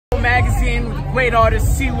magazine with a great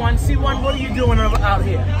artist, C1. C1, what are you doing out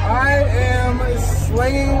here? I am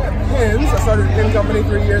slinging pins. I started a pin company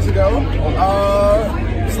 3 years ago.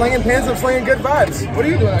 Slinging pins, I'm slinging good vibes. What are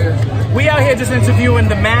you doing out here? We out here just interviewing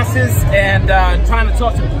the masses and trying to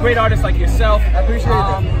talk to great artists like yourself. I appreciate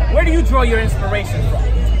that. Where do you draw your inspiration from?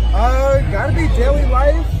 Gotta be daily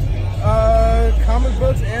life, comic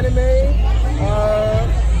books, anime,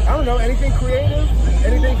 I don't know, anything creative,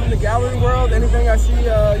 anything from the gallery world, anything I see,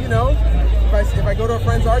 you know, if I go to a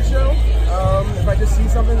friend's art show, if I just see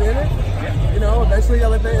something in it, you know, eventually I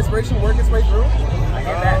let the inspiration work its way through. I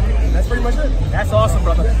get that. That's pretty much it. That's awesome,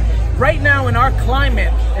 brother. Yeah. Right now in our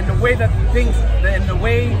climate, in the way that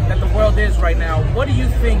the world is right now, what do you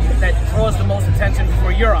think that draws the most attention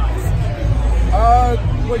for your eyes?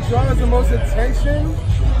 What draws the most attention?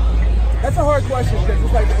 That's a hard question because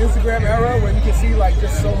it's like the Instagram era where you can see like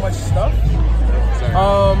just so much stuff.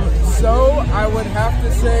 So I would have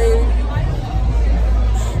to say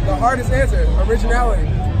the hardest answer, originality.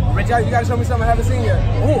 You gotta show me something I haven't seen yet.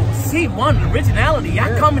 Oh, C1, original.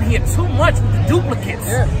 Y'all coming here too much with the duplicates.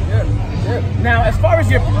 Yeah. Now, as far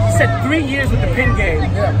as you said 3 years with the pin game,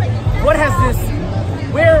 what has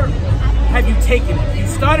where have you taken it? You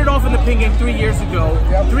started off in the pin game 3 years ago.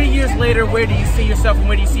 3 years later, where do you see yourself and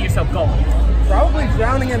where do you see yourself going? Probably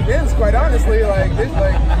drowning in bins, quite honestly.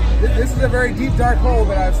 This is a very deep, dark hole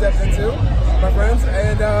that I've stepped into, my friends,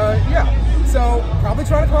 and yeah. So probably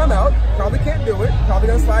trying to climb out. Probably can't do it. Probably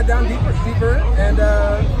gonna slide down deeper, and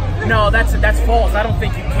no, that's false. I don't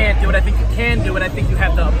think you can't do it. I think you can do it. I think you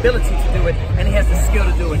have the ability to do it, and he has the skill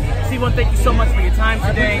to do it. C1, thank you so much for your time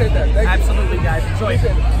today. I appreciate that. Thank Absolutely, you. Guys. Enjoy.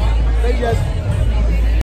 Thank you, guys.